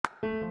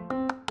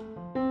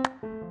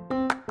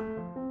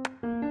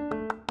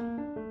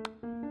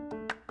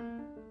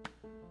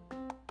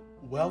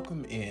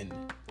Welcome in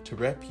to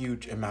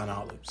Refuge in Mount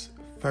Olive's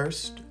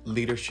first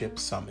Leadership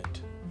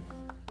Summit.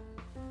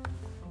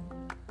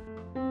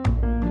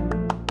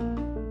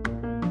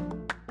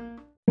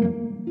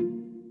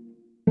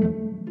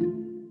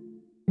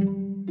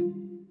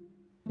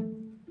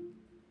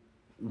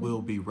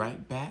 We'll be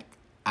right back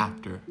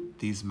after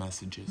these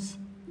messages.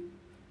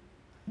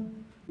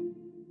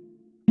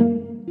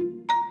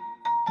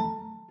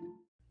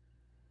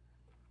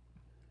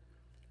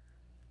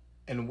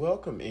 And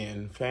welcome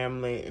in,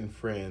 family and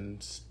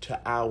friends, to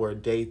our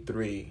day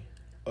 3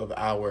 of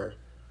our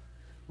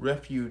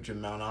Refuge in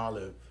Mount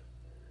Olive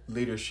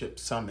Leadership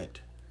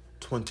Summit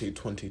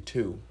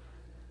 2022.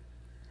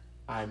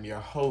 I'm your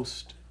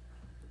host.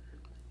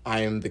 I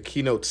am the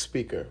keynote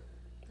speaker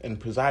and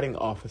presiding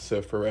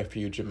officer for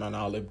Refuge in Mount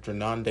Olive,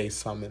 Drenande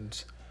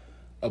Summons.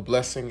 A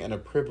blessing and a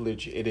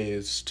privilege it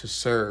is to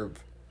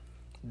serve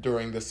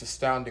during this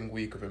astounding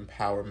week of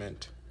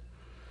empowerment.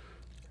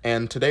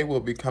 And today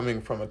we'll be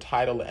coming from a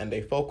title and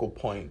a focal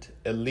point,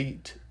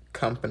 Elite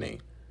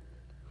Company.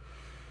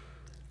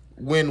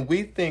 When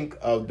we think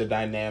of the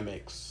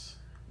dynamics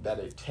that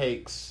it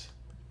takes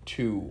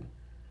to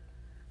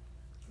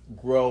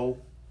grow,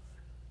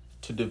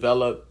 to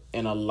develop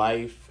in a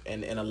life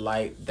and in a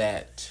light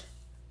that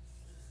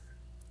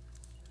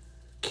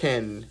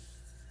can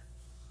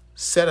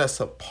set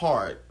us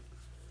apart,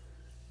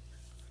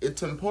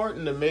 it's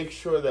important to make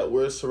sure that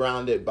we're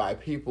surrounded by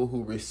people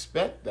who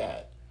respect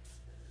that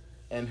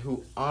and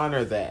who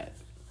honor that.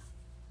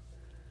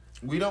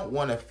 We don't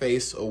want to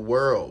face a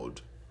world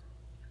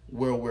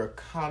where we're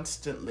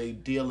constantly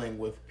dealing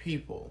with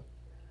people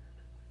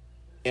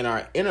in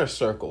our inner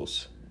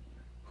circles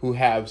who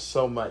have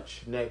so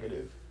much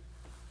negative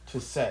to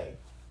say,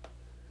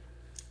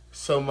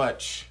 so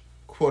much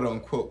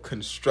quote-unquote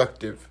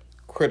constructive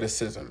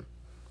criticism.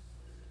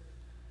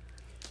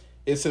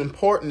 It's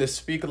important to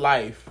speak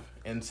life,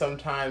 and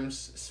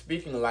sometimes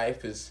speaking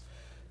life is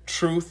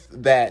truth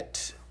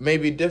that may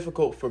be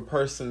difficult for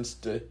persons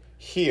to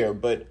hear,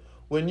 but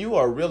when you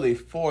are really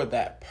for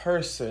that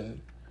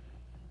person,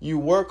 you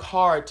work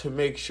hard to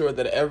make sure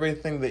that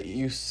everything that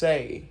you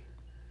say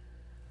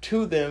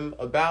to them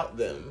about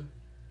them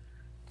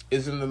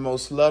is in the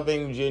most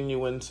loving,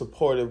 genuine,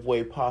 supportive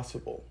way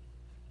possible.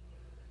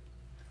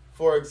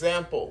 For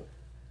example,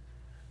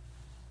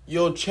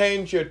 you'll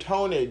change your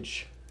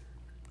tonage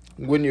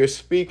when you're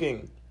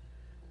speaking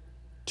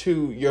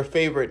to your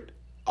favorite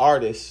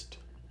artist.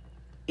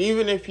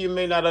 Even if you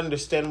may not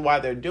understand why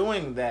they're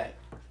doing that,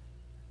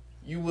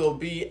 you will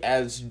be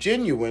as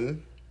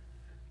genuine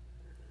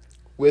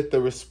with the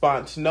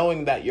response,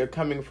 knowing that you're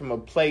coming from a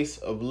place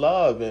of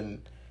love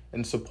and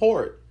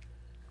support.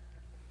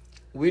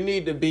 We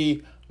need to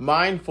be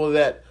mindful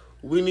that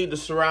we need to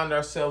surround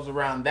ourselves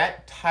around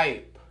that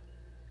type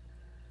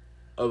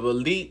of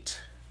elite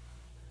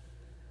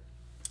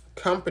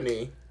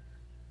company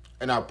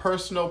in our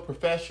personal,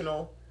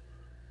 professional,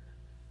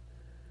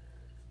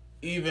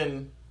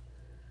 even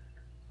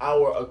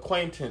our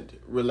acquaintance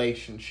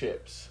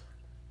relationships.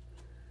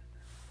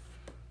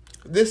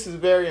 This is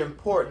very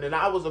important, and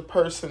I was a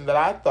person that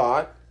I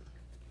thought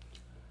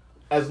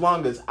as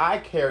long as I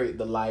carried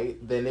the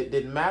light, then it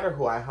didn't matter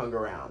who I hung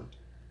around.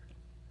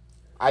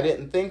 I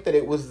didn't think that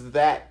it was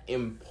that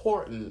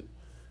important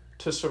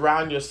to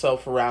surround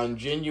yourself around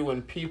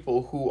genuine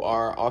people who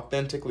are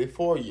authentically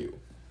for you.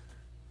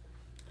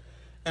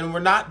 And we're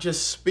not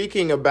just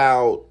speaking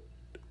about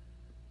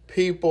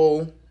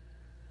people,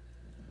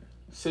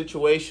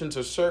 situations,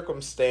 or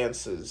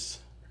circumstances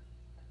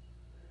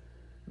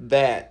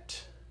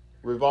that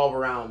revolve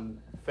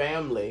around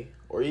family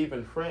or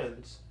even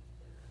friends.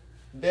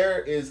 There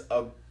is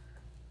a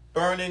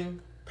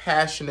burning,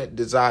 passionate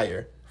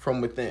desire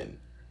from within.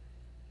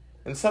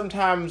 And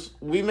sometimes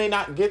we may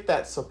not get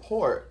that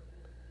support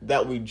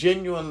that we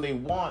genuinely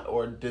want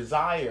or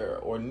desire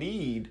or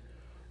need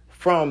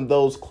from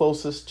those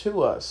closest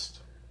to us.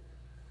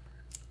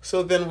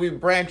 So then we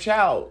branch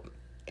out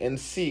and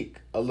seek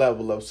a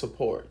level of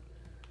support.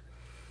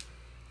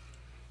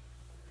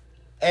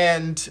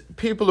 And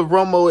people of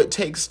Romo, it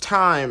takes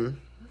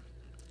time,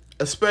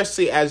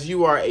 especially as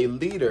you are a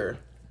leader.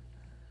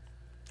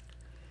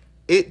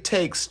 It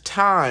takes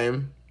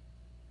time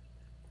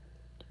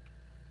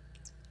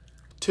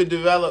to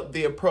develop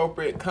the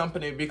appropriate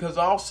company, because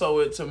also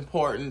it's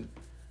important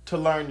to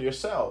learn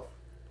yourself.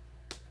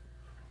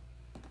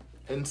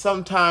 And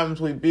sometimes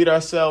we beat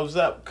ourselves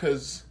up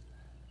because,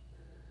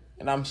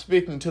 and I'm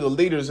speaking to the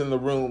leaders in the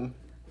room,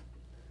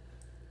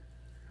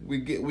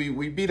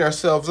 we beat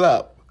ourselves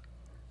up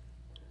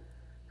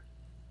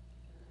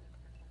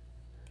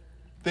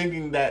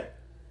thinking that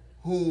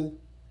who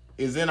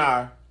is in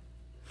our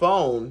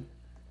phone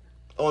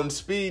on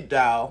speed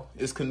dial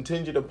is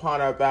contingent upon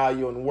our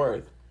value and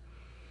worth.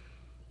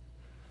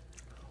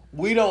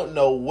 We don't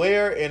know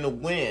where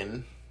and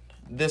when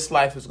this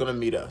life is going to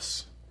meet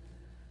us.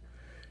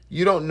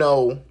 You don't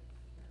know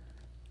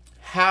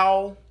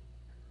how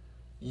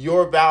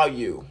your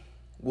value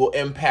will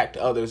impact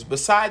others,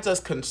 besides us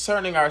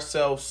concerning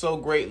ourselves so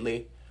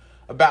greatly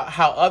about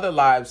how other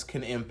lives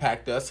can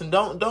impact us. And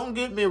don't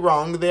get me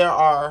wrong, there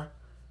are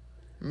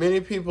many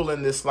people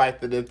in this life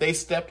that if they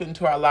stepped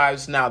into our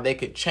lives now, they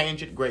could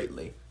change it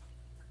greatly.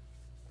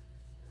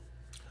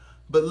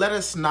 But let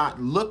us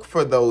not look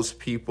for those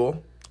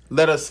people.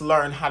 Let us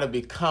learn how to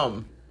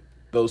become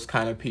those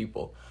kind of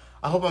people.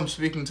 I hope I'm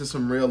speaking to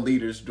some real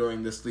leaders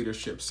during this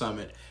leadership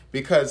summit,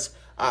 because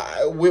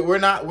we're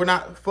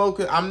not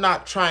focused. I'm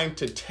not trying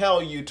to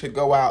tell you to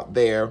go out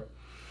there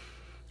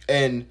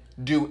and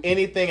do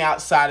anything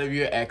outside of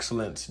your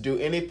excellence, do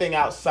anything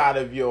outside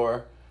of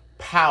your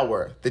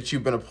power that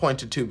you've been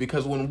appointed to.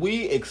 Because when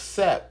we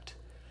accept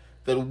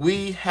that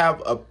we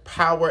have a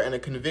power and a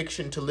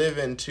conviction to live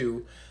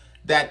into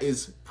that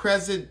is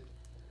president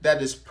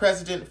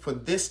for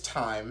this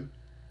time,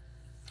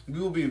 we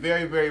will be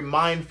very, very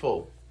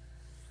mindful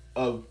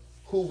of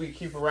who we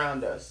keep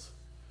around us.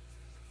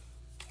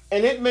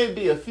 And it may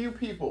be a few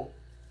people.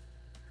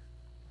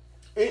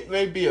 It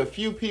may be a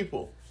few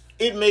people.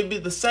 It may be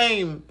the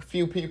same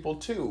few people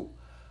too.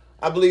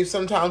 I believe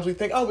sometimes we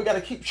think, we got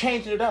to keep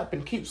changing it up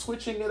and keep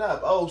switching it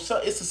up. So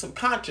it's a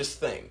subconscious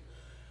thing.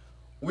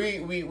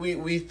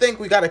 We think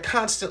we got to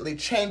constantly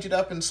change it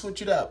up and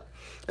switch it up.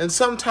 And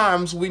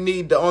sometimes we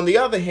need to, on the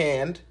other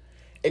hand,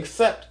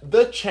 accept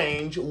the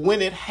change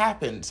when it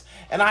happens.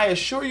 And I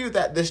assure you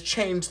that this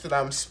change that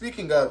I'm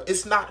speaking of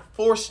is not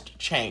forced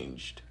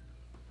changed.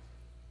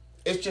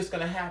 It's just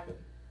going to happen.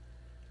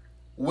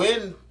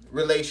 When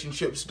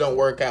relationships don't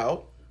work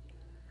out,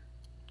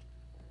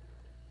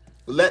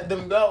 let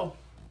them go.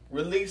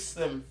 Release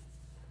them.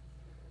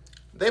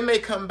 They may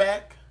come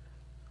back.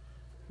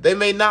 They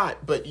may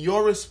not. But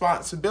your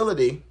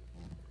responsibility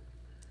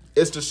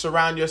is to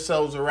surround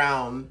yourself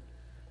around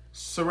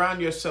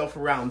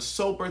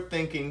sober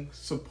thinking,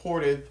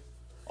 supportive,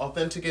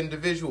 authentic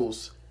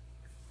individuals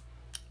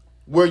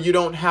where you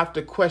don't have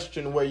to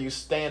question where you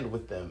stand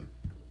with them.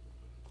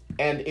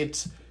 And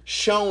it's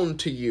shown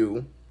to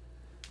you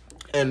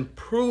and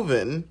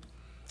proven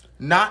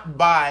not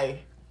by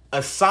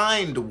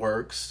assigned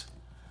works,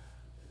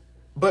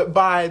 but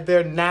by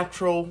their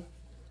natural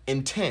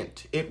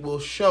intent. It will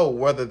show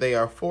whether they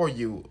are for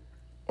you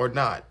or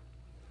not.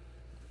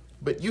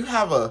 But you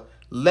have a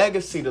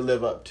legacy to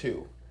live up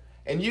to.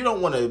 And you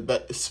don't want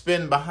to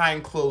spend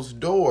behind closed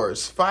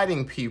doors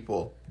fighting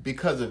people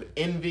because of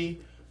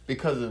envy,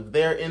 because of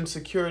their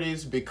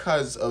insecurities,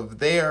 because of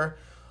their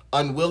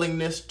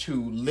unwillingness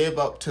to live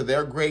up to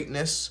their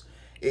greatness.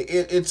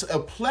 It's a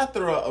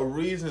plethora of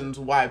reasons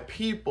why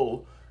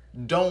people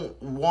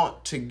don't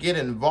want to get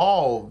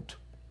involved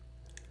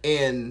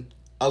in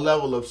a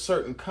level of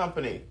certain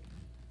company.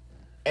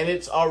 And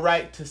it's all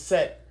right to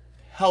set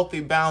healthy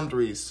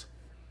boundaries.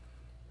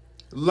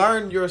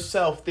 Learn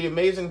yourself. The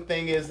amazing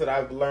thing is that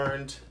I've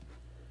learned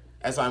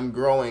as I'm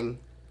growing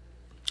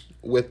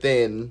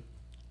within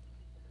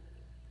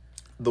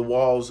the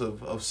walls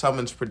of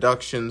Summons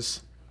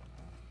Productions,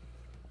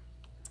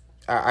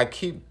 I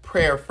keep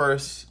prayer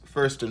first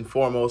and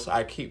foremost.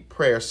 I keep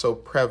prayer so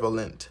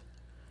prevalent.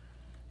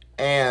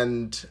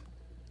 And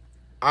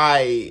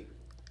I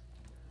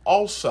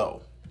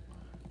also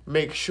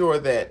make sure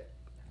that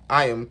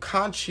I am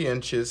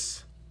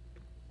conscientious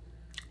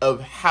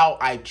of how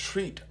I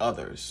treat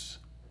others.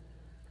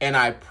 And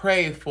I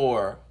pray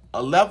for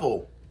a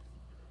level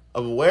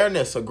of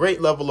awareness, a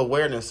great level of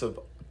awareness of,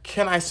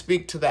 can I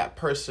speak to that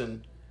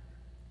person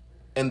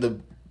in the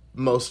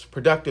most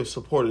productive,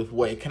 supportive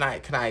way? Can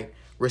I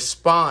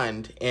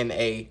respond in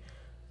a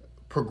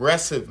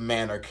progressive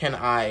manner? Can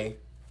I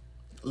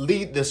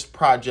lead this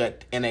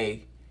project in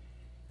a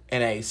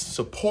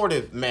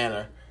supportive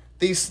manner?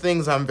 These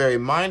things I'm very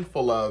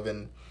mindful of,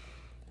 and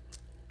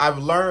I've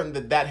learned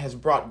that has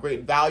brought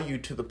great value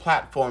to the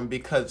platform,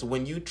 because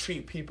when you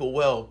treat people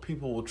well,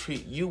 people will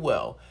treat you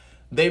well.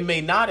 They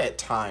may not at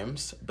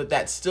times, but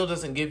that still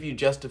doesn't give you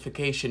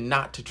justification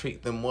not to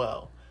treat them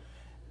well.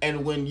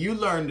 And when you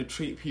learn to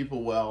treat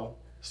people well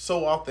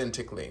so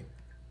authentically,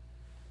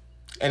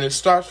 and it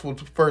starts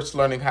with first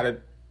learning how to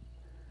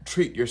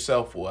treat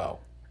yourself well,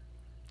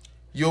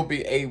 you'll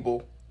be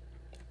able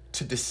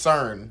to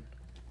discern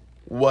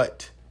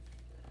what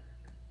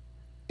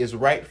is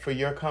right for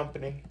your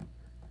company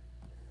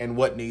and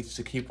what needs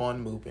to keep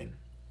on moving.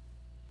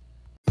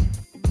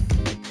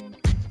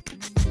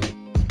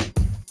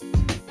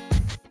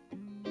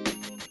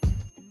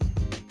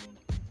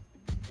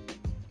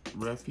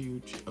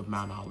 Refuge of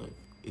Mount Olive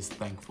is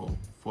thankful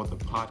for the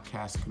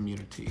podcast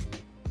community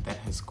that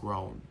has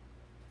grown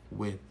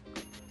with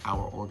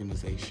our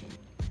organization.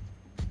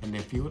 And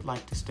if you would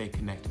like to stay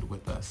connected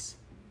with us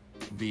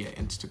via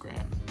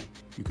Instagram,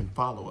 you can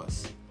follow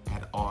us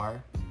at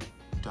r.o.m.o_.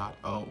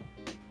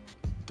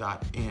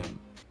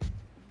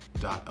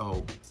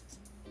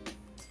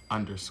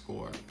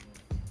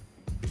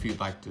 If you'd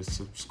like to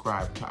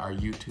subscribe to our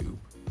YouTube,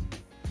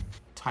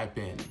 type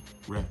in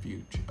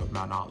Refuge of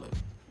Mount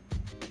Olive.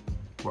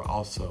 We're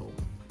also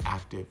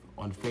active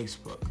on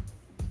Facebook,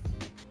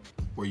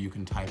 where you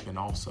can type in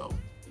also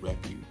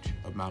Refuge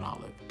of Mount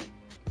Olive.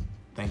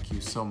 Thank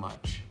you so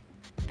much,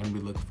 and we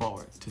look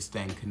forward to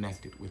staying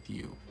connected with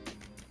you.